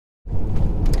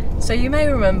So you may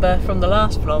remember from the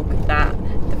last vlog that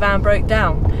the van broke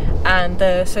down,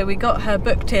 and so we got her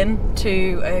booked in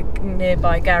to a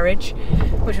nearby garage,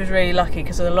 which was really lucky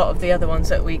because a lot of the other ones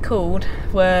that we called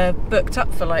were booked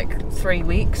up for like 3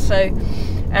 weeks. So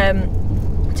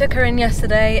took her in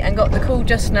yesterday and got the call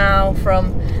just now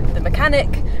from the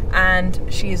mechanic, and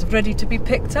she is ready to be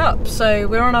picked up. So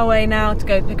we're on our way now to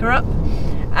go pick her up,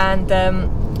 and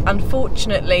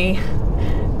unfortunately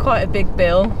quite a big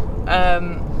bill,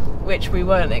 which we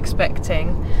weren't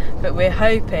expecting, but we're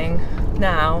hoping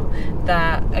now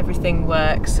that everything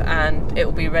works and it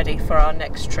will be ready for our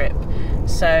next trip.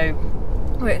 So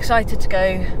we're excited to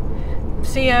go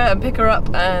see her and pick her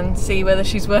up and see whether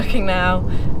she's working now.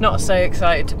 Not so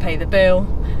excited to pay the bill,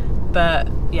 but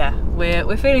yeah,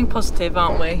 we're feeling positive,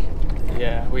 aren't we?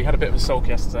 Yeah, we had a bit of a sulk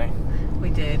yesterday. We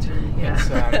did,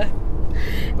 yeah.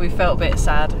 We felt a bit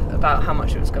sad about how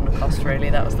much it was going to cost,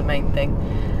 really. That was the main thing.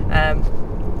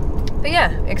 But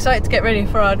yeah, excited to get ready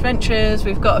for our adventures.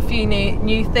 We've got a few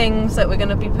new things that we're going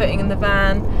to be putting in the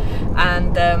van,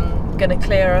 and going to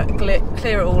clear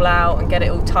it all out and get it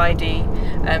all tidy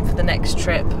for the next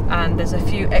trip. And there's a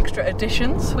few extra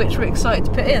additions which we're excited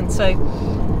to put in. So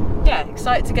yeah,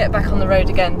 excited to get back on the road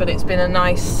again, but it's been a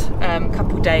nice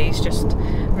couple days, just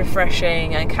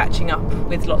refreshing and catching up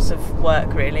with lots of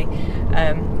work, really.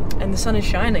 And the sun is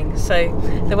shining, so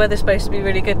the weather's supposed to be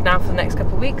really good now for the next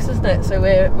couple of weeks, isn't it? So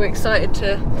we're excited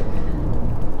to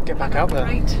get back out there.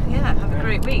 Have a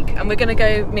great week. And we're going to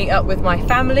go meet up with my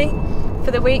family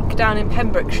for the week down in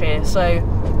Pembrokeshire, so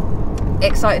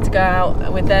excited to go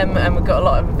out with them, and we've got a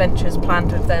lot of adventures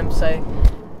planned with them, so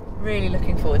really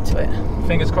looking forward to it.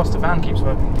 Fingers crossed the van keeps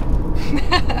working.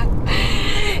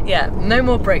 Yeah, no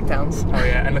more breakdowns. Oh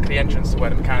yeah, and look at the entrance to where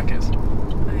the mechanic is.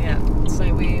 Oh yeah,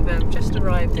 so we've just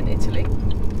arrived in Italy.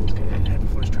 Let's get ahead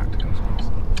before this tractor comes across.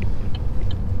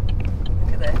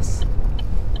 Look at this.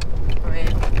 I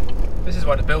mean, this is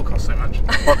why the bill costs so much.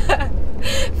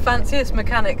 Fanciest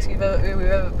mechanics we've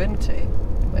ever been to.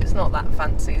 But it's not that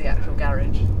fancy, the actual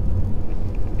garage.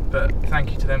 But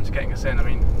thank you to them for getting us in. I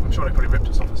mean, I'm sure they probably ripped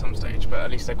us off at some stage, but at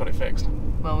least they got it fixed.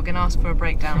 Well, we're going to ask for a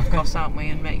breakdown of costs, aren't we,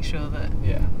 and make sure that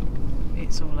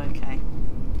it's all okay.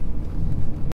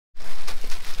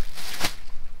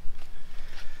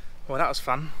 Well, that was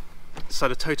fun. So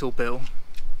the total bill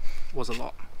was a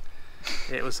lot.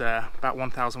 It was about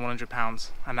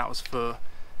 £1,100, and that was for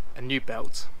a new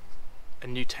belt, a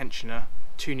new tensioner,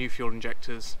 2 new fuel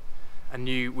injectors,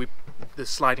 the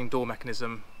sliding door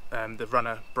mechanism, the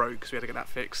runner broke, so we had to get that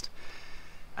fixed,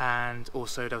 and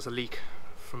also there was a leak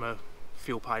from a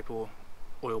fuel pipe or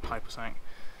oil pipe or something.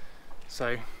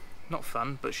 So not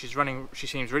fun, but she's running. She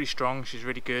seems really strong. She's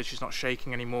really good. She's not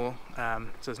shaking anymore, so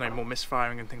there's no more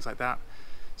misfiring and things like that.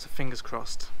 So fingers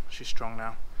crossed, she's strong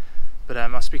now. But I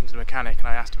was speaking to the mechanic and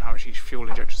I asked him how much each fuel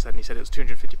injector said, and he said it was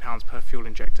 £250 per fuel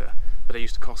injector, but they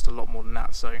used to cost a lot more than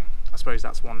that. So I suppose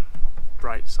that's one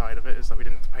bright side of it, is that we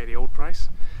didn't have to pay the old price.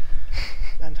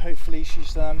 And hopefully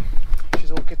she's all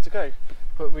good to go.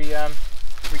 But we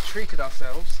treated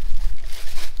ourselves.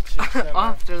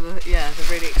 After the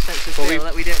really expensive bill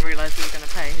that we didn't realise we were going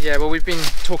to pay. Yeah, well, we've been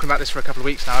talking about this for a couple of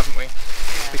weeks now, haven't we?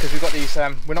 Yeah. Because we've got these.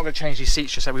 We're not going to change these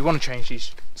seats just yet. We want to change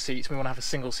these seats. We want to have a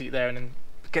single seat there and then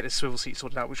get this swivel seat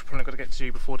sorted out, which we're probably got to get to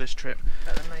do before this trip.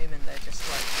 At the moment, they're just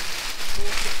like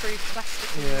waterproof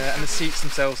plastic. Yeah, and the seats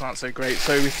themselves aren't so great.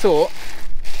 So we thought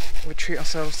we'd treat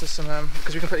ourselves to some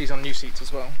because we can put these on new seats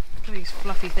as well. These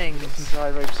fluffy things. Some dry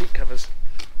robe seat covers.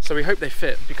 So we hope they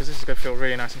fit, because this is going to feel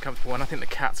really nice and comfortable, and I think the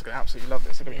cats are going to absolutely love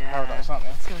this. They're going to be paradise, aren't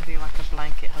they? It's going to be like a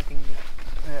blanket hugging you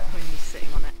when you're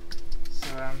sitting on it.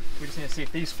 So we just need to see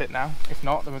if these fit now. If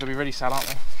not, then we're going to be really sad, aren't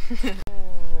we?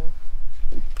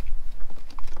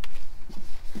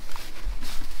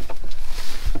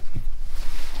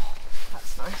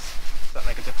 That's nice. Does that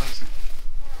make a difference?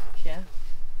 Yeah.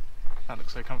 That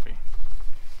looks so comfy.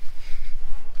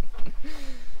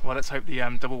 Well, let's hope the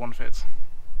double one fits.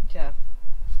 Yeah,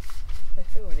 they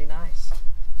feel really nice.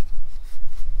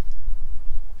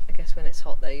 I guess when it's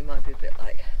hot though, you might be a bit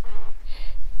like...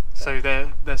 So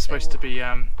they're supposed to be,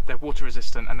 they're water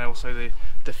resistant, and also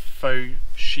the faux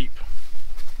sheep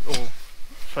or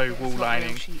faux wool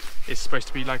lining is supposed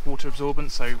to be like water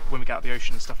absorbent, so when we get out of the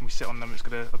ocean and stuff and we sit on them, it's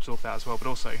going to absorb that as well, but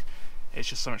also it's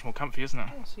just so much more comfy, isn't it?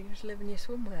 Oh, so you can just live in your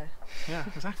swimwear. Yeah,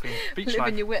 exactly. Beach live life.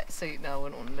 in your wetsuit. No, I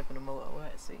wouldn't want to live in a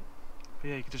wetsuit. But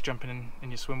yeah, you could just jump in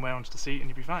your swimwear onto the seat and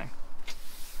you'd be fine.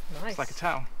 Nice. It's like a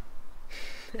towel.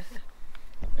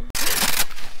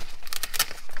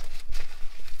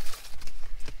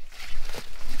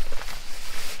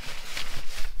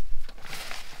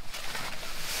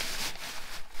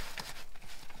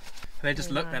 They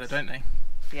just look better, don't they?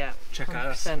 Yeah, check 100%. out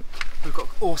us. We've got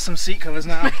awesome seat covers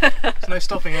now. There's no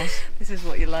stopping us. This is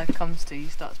what your life comes to. You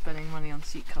start spending money on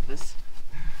seat covers.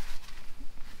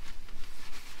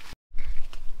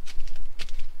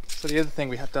 So the other thing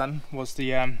we had done was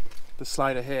the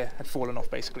slider here had fallen off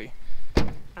basically.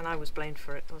 And I was blamed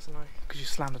for it, wasn't I? Because you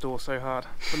slammed the door so hard.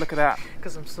 But look at that.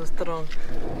 Because I'm so strong.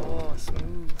 Oh,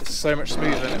 smooth. It's so much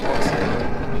smoother than it was.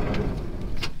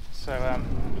 So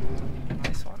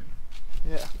Nice one.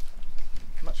 yeah,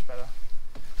 much better.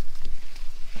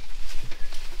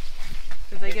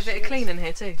 Did they give it a clean in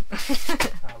here too?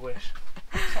 I wish.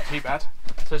 It's not too bad. So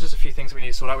there's just a few things we need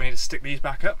to sort out. We need to stick these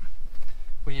back up.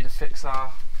 We need to fix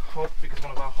our hob because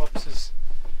one of our hobs has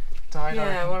died.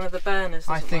 Yeah, one of the burners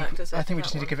doesn't work, does it? I think we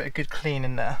just need to give it a good clean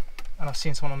in there. And I've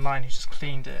seen someone online who's just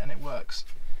cleaned it and it works.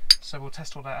 So we'll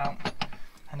test all that out.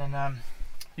 And then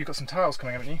you've got some tiles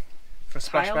coming, haven't you? For a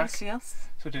splashback. Tiles, yes.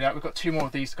 So we'll do that. We've got 2 more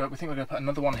of these to go. We think we're going to put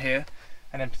another one here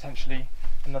and then potentially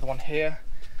another one here.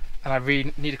 And I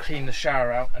really need to clean the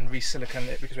shower out and re-silicone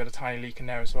it because we had a tiny leak in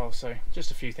there as well. So just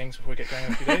a few things before we get going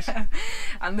in a few days.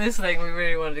 And this thing we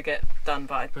really wanted to get done,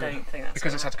 but I don't think that's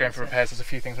because it's had to go in for repairs. There's a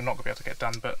few things we're not going to be able to get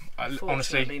done, but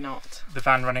honestly, not. the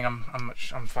van running, I'm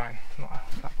fine. I'm not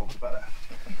that bothered about it.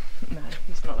 No,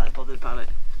 he's not that bothered about it.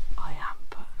 I am,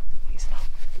 but he's not.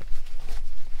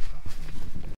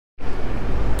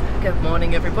 Good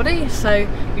morning, everybody. So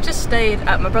we just stayed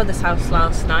at my brother's house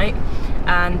last night,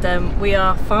 and we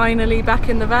are finally back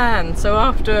in the van. So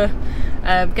after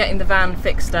getting the van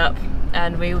fixed up,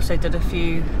 and we also did a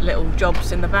few little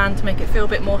jobs in the van to make it feel a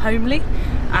bit more homely,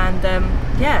 and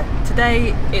yeah,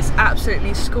 today it's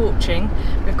absolutely scorching.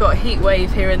 We've got a heat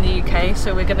wave here in the UK,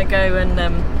 so we're going to go and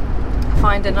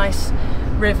find a nice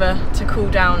river to cool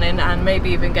down in, and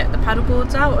maybe even get the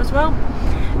paddleboards out as well.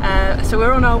 So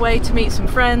we're on our way to meet some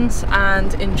friends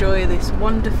and enjoy this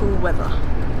wonderful weather.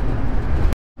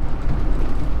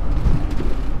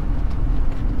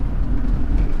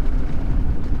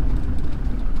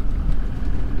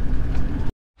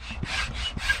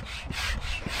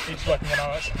 He's working 1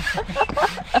 hour.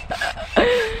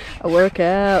 A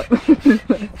workout.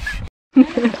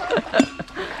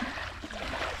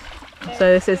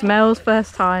 So this is Mel's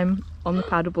first time on the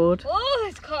paddleboard. Oh,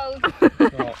 it's cold.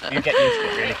 You get used to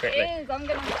it really quickly. It is. I'm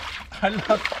gonna.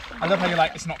 I love how you're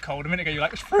like, it's not cold. A minute ago you're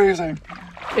like, it's freezing.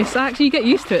 It's actually, you get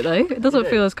used to it though. It doesn't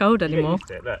feel as cold anymore. You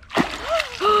get used to it,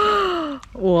 look.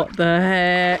 What the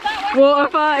heck?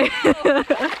 What have I? Oh,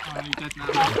 you're dead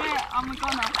now. I'm a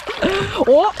goner.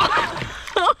 What?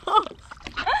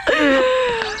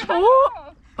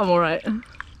 Oh. I'm alright.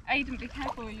 Aiden, be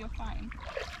careful. You're fine.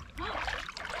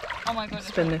 Oh my god, it's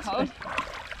Spin really this cold. way.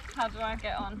 How do I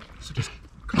get on? So just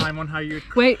climb on how you.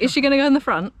 Wait, is she going to go in the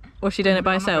front? Or is she doing it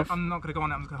by herself? I'm not going to go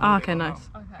on it, I'm just going to Ah, hold okay, it nice.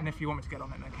 well. Okay. And if you want me to get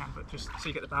on it, then I can, but just so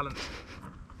you get the balance.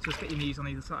 So just get your knees on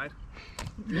either side.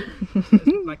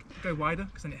 Like, go wider,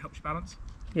 because then it helps you balance.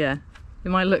 Yeah. It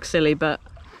might look silly, but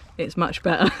it's much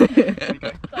better. There you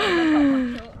go.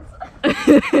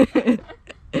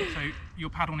 Sorry, So your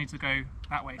paddle needs to go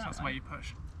that way, so that's the way you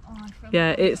push. oh, I feel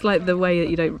Yeah, it's like the way that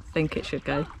you don't think it should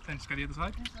go. Then just go the other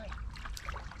side.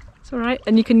 It's alright.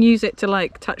 And you can use it to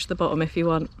like touch the bottom if you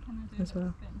want as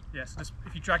well. Yeah, so just,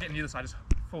 if you drag it in the other side, just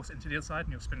force it into the other side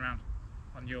and you'll spin around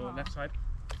on your left side.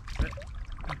 That's it.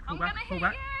 And pull I'm back, gonna pull hit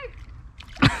back.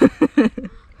 you!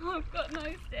 Oh, I've got no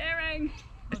steering.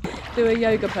 Do a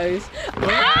yoga pose.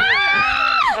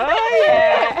 Oh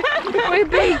yeah! We're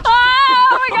beach.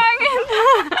 Oh, we're going in.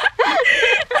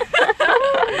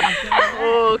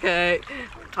 Okay.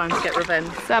 Time to get revenge.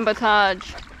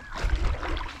 Sabotage.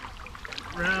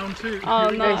 Round 2. Oh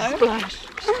no. Splash.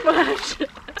 Splash.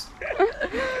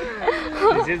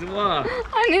 This is what?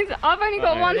 I've only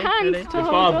got one hand ready? to If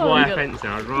hold I on. buy a fence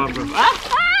now, I'd rather.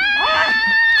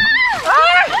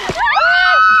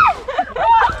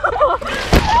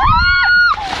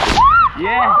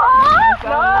 Yeah!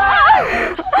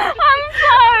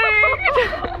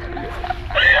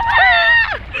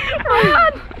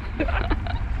 I'm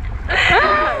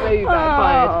Maybe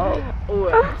backfired.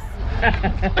 Oh.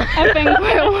 I think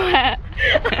we're wet.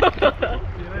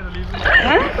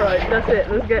 Right, that's it.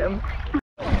 Let's get them.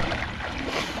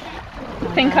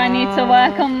 I think I need to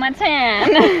work on my tan.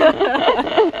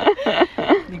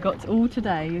 You got all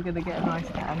today. You're gonna get a nice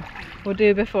tan. We'll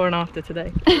do a before and after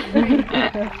today.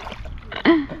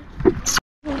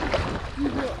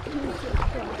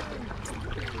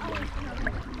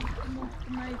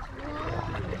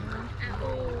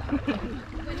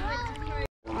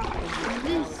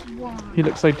 You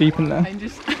look so deep in there. And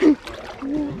just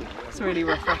it's really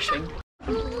refreshing.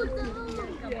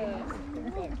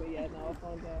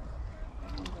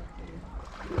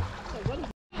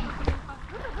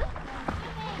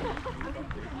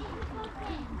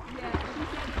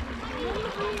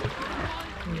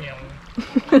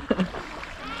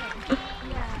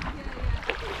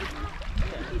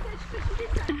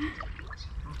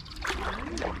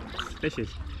 Fishes.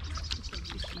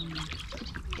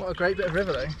 What a great bit of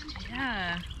river though.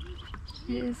 Yeah.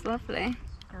 It is lovely.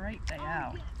 Great day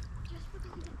out.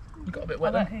 You got a bit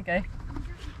wet Oh, then. here you go.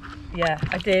 Yeah,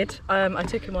 I did. I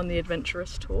took him on the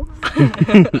adventurous tour.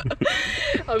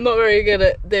 I'm not very good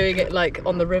at doing it like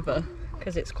on the river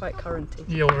because it's quite currenty.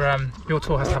 Your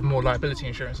tour has to have more liability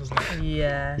insurance, doesn't it?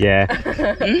 Yeah. Yeah.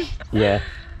 Yeah.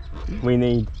 We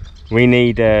need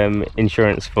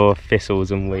insurance for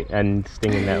thistles and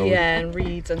stinging nettles. Yeah, and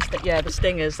reeds and yeah, the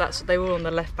stingers. They were on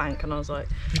the left bank, and I was like,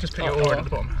 You just put your oar in at the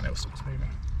bottom and it will stop moving.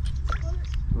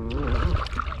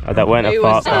 Oh, that weren't a It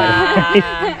fart.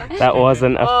 was, That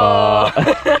wasn't a fart.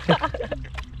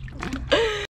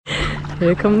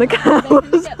 here come the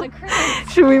cows.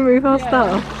 Should we move our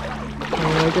stuff? Oh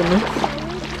my goodness.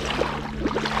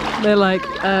 They're like,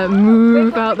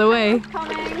 move out the way.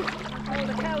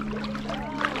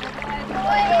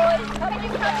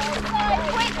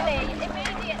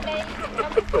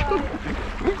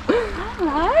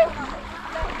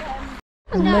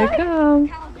 And they come.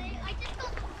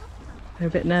 They're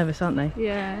a bit nervous, aren't they?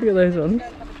 Yeah. Look at those ones.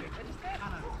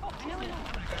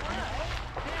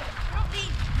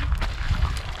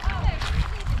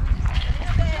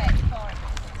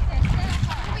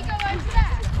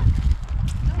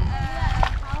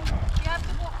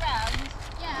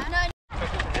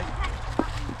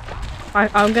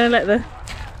 I'm going to let the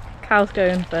cows go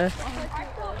in first.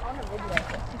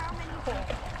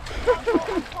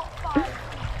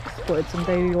 Spotted some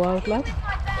baby wildlife.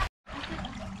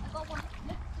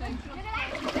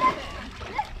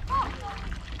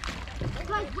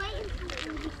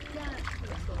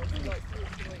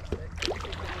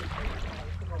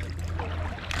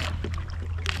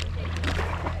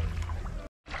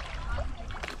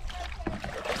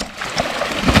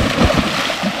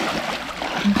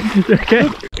 Okay.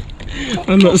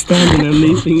 I'm not standing on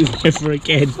these things ever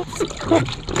again.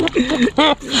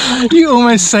 You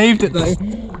almost saved it though.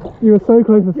 You were so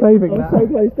close to saving that. So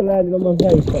close to landing on my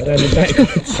face, but I landed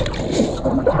backwards.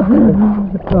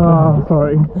 Oh,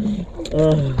 sorry.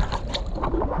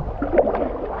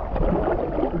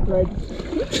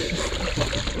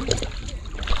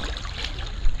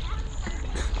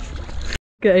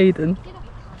 Get Aiden.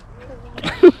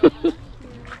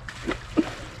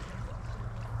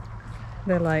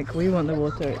 They're like, we want the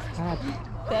water, it's bad.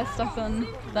 They're stuck on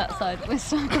that side, we're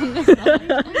stuck on this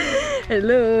side.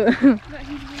 Hello.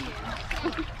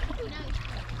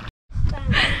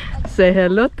 Say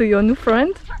hello to your new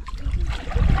friend.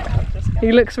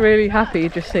 He looks really happy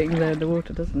just sitting there in the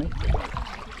water, doesn't he?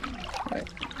 Right.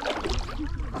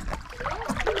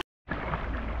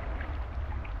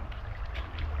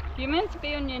 You're meant to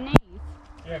be on your knees.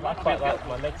 Yeah, but I quite like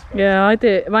my legs. Yeah, I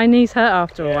did. My knees hurt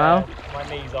after a while. My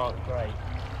knees aren't great.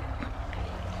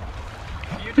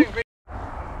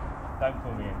 Don't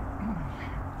pull me in.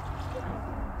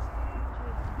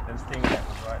 There's sting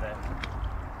nettles right there.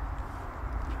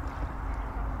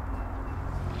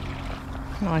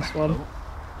 Nice one.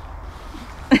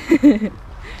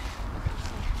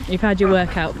 You've had your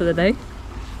workout for the day.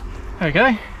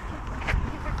 Okay.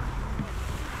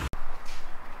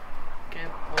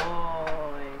 Good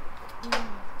boy.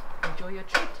 Enjoy your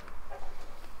treat.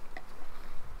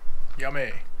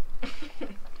 Yummy.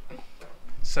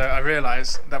 So I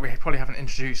realised that we probably haven't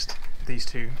introduced these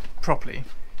two properly,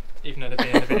 even though they've been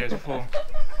in the videos before.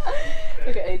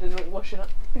 Look at Aiden washing up.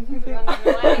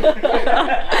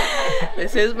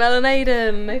 This is Mel and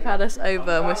Aiden. They've had us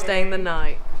over and we're staying the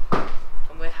night.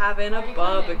 And we're having a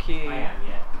barbecue.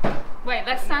 Wait,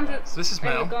 let's stand at So this is in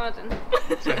the Mel. garden.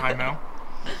 Say hi, Mel.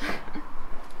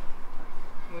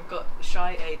 We've got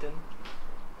shy Aiden.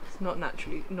 It's not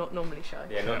normally shy.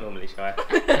 Yeah, not normally shy.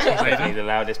 Aiden. He's the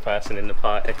loudest person in the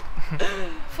party.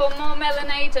 For more Mel and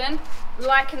Aiden,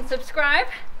 like and subscribe.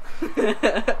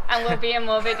 And we'll be in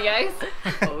more videos.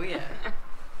 Oh yeah.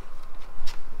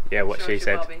 Yeah, what Show she us your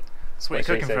said. Barbie. So what are you What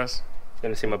she cooking said. for us?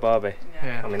 Gonna see my Barbie.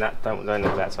 Yeah. I mean, that don't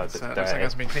look that side, but So it it's looks like it dirty.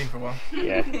 hasn't been clean for a while.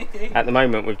 Yeah. At the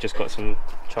moment, we've just got some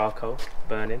charcoal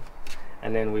burning,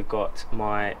 and then we've got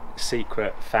my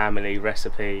secret family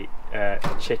recipe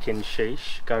chicken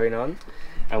sheesh going on,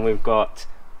 and we've got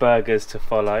burgers to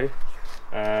follow,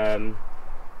 and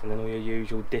then all your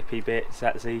usual dippy bits: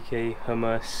 tzatziki,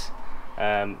 hummus,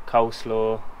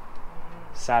 coleslaw,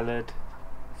 salad.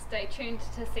 Stay tuned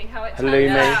to see how it Halloumi.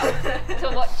 turns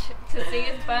out. To see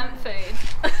his burnt food.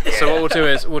 So what we'll do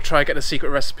is we'll try and get the secret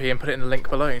recipe and put it in the link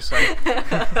below. So The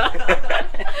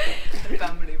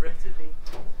family recipe.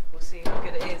 We'll see how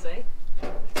good it is, eh?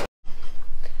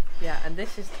 Yeah, and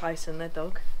this is Tyson, their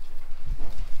dog.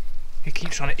 you keep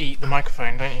trying to eat the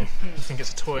microphone, don't you? You think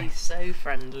it's a toy. He's so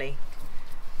friendly.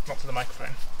 Not to the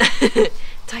microphone.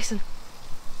 Tyson.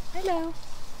 Hello.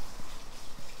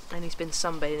 And he's been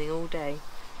sunbathing all day.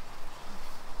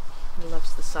 He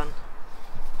loves the sun.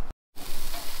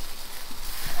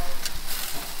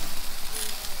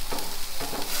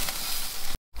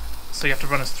 So you have to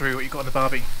run us through what you got on the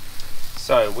barbie.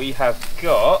 So we have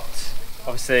got,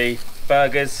 obviously,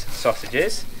 burgers,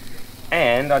 sausages,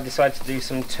 and I decided to do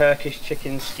some Turkish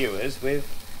chicken skewers with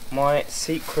my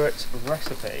secret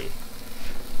recipe,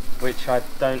 which I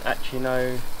don't actually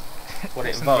know what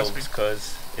it involves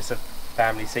because it's a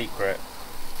family secret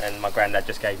and my granddad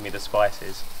just gave me the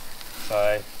spices.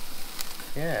 So,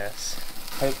 yes,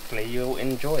 hopefully you'll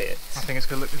enjoy it. I think it's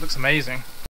good. It looks amazing.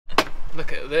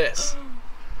 Look at this.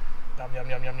 Yum yum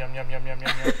yum yum yum yum yum yum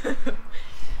yum.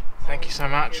 Thank you so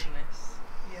much.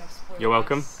 You're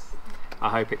welcome. I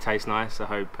hope it tastes nice. I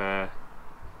hope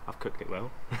I've cooked it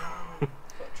well.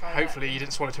 Hopefully you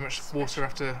didn't swallow too much water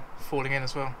after falling in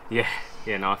as well. Yeah,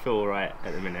 no, I feel alright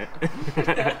at the minute.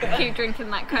 Keep drinking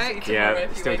that Coke.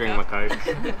 Yeah, still drinking my Coke.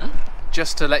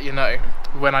 Just to let you know,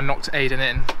 when I knocked Aiden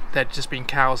in, there'd just been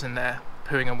cows in there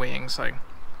pooing and weeing, so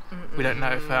we don't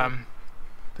know if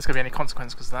there's going to be any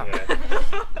consequence because of that.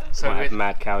 Yeah. So I have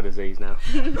mad cow disease now.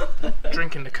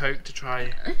 Drinking the Coke to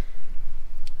try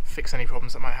fix any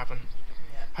problems that might happen.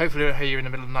 Hopefully we'll hear you in the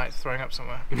middle of the night throwing up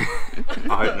somewhere.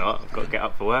 I hope not. I've got to get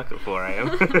up for work at 4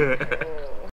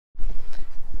 AM.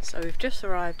 So we've just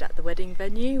arrived at the wedding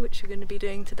venue, which we're going to be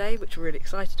doing today, which we're really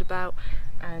excited about.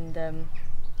 And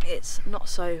it's not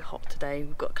so hot today.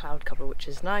 We've got cloud cover, which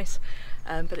is nice.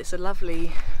 But it's a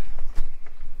lovely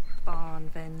barn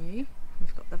venue.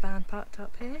 We've got the van parked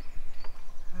up here.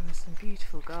 And there's some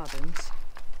beautiful gardens.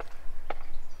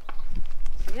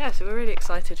 So yeah, so we're really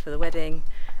excited for the wedding.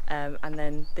 And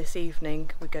then this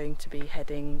evening we're going to be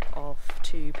heading off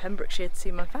to Pembrokeshire to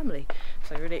see my family.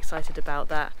 So really excited about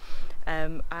that.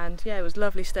 And yeah, it was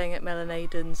lovely staying at Mel and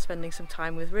Aiden's, spending some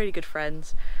time with really good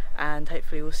friends, and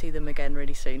hopefully we'll see them again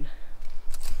really soon.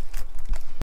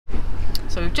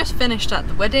 So we've just finished at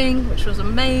the wedding, which was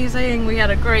amazing. We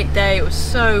had a great day. It was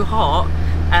so hot,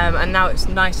 and now it's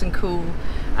nice and cool.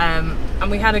 And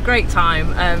we had a great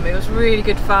time. It was really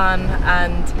good fun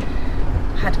and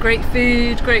had great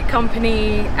food, great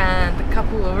company, and the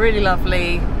couple were really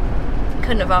lovely.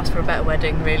 Couldn't have asked for a better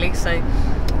wedding really. So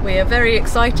we are very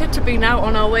excited to be now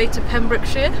on our way to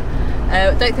Pembrokeshire.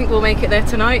 Don't think we'll make it there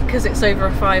tonight because it's over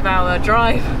a 5-hour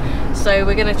drive. So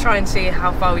we're going to try and see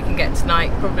how far we can get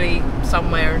tonight, probably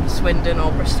somewhere in Swindon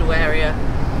or Bristol area.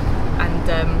 And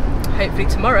hopefully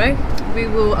tomorrow we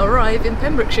will arrive in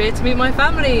Pembrokeshire to meet my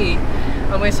family.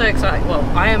 And we're so excited. Well,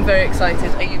 I am very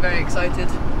excited. Are you very excited?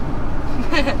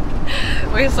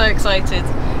 We're so excited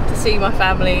to see my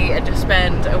family and just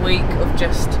spend a week of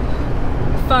just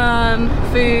fun,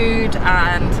 food,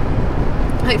 and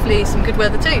hopefully some good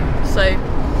weather too. So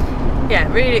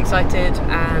yeah, really excited,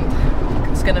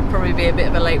 and it's going to probably be a bit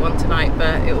of a late one tonight,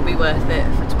 but it will be worth it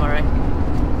for tomorrow.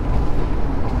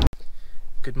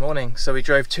 Good morning. So we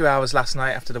drove 2 hours last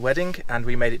night after the wedding, and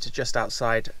we made it to just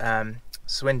outside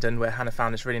Swindon, where Hannah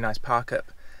found this really nice park up.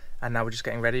 And now we're just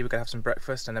getting ready. We're going to have some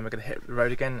breakfast and then we're going to hit the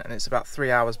road again, and it's about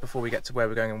 3 hours before we get to where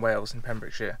we're going in Wales, in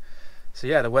Pembrokeshire. So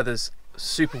yeah, the weather's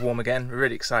super warm again. We're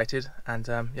really excited, and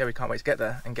yeah, we can't wait to get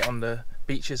there and get on the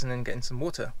beaches and then get in some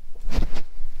water.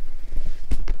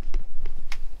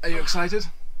 Are you excited?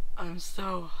 I'm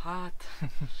so hot.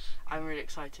 I'm really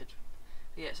excited.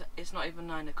 Yeah, it's not even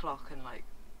 9 o'clock and like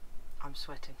I'm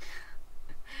sweating.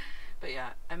 But yeah,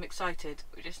 I'm excited.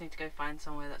 We just need to go find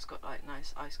somewhere that's got like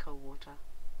nice ice cold water.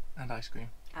 And ice cream.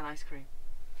 And ice cream.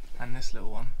 And this little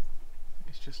one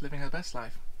is just living her best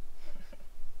life.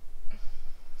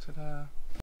 Ta-da!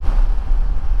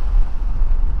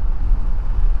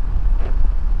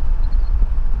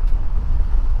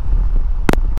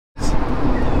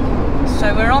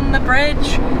 So we're on the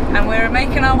bridge and we're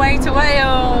making our way to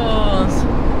Wales.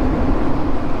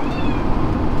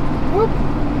 Whoop.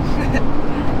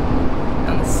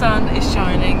 And the sun is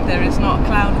shining. There is not a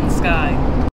cloud in the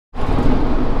sky.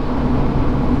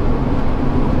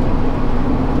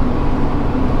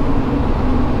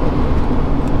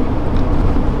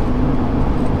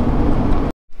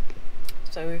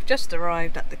 So we've just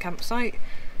arrived at the campsite,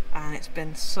 and it's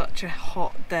been such a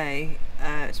hot day.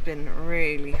 It's been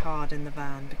really hard in the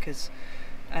van because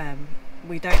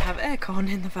we don't have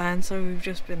aircon in the van, so we've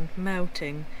just been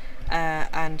melting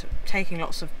and taking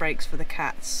lots of breaks for the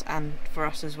cats and for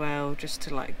us as well, just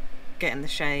to like get in the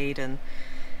shade and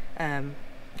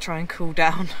try and cool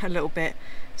down a little bit.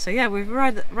 So yeah, we've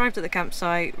arrived at the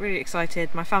campsite, really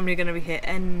excited. My family are going to be here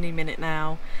any minute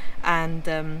now,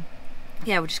 and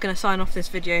yeah, we're just going to sign off this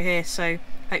video here. So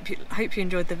hope you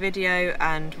enjoyed the video,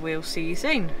 and we'll see you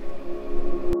soon.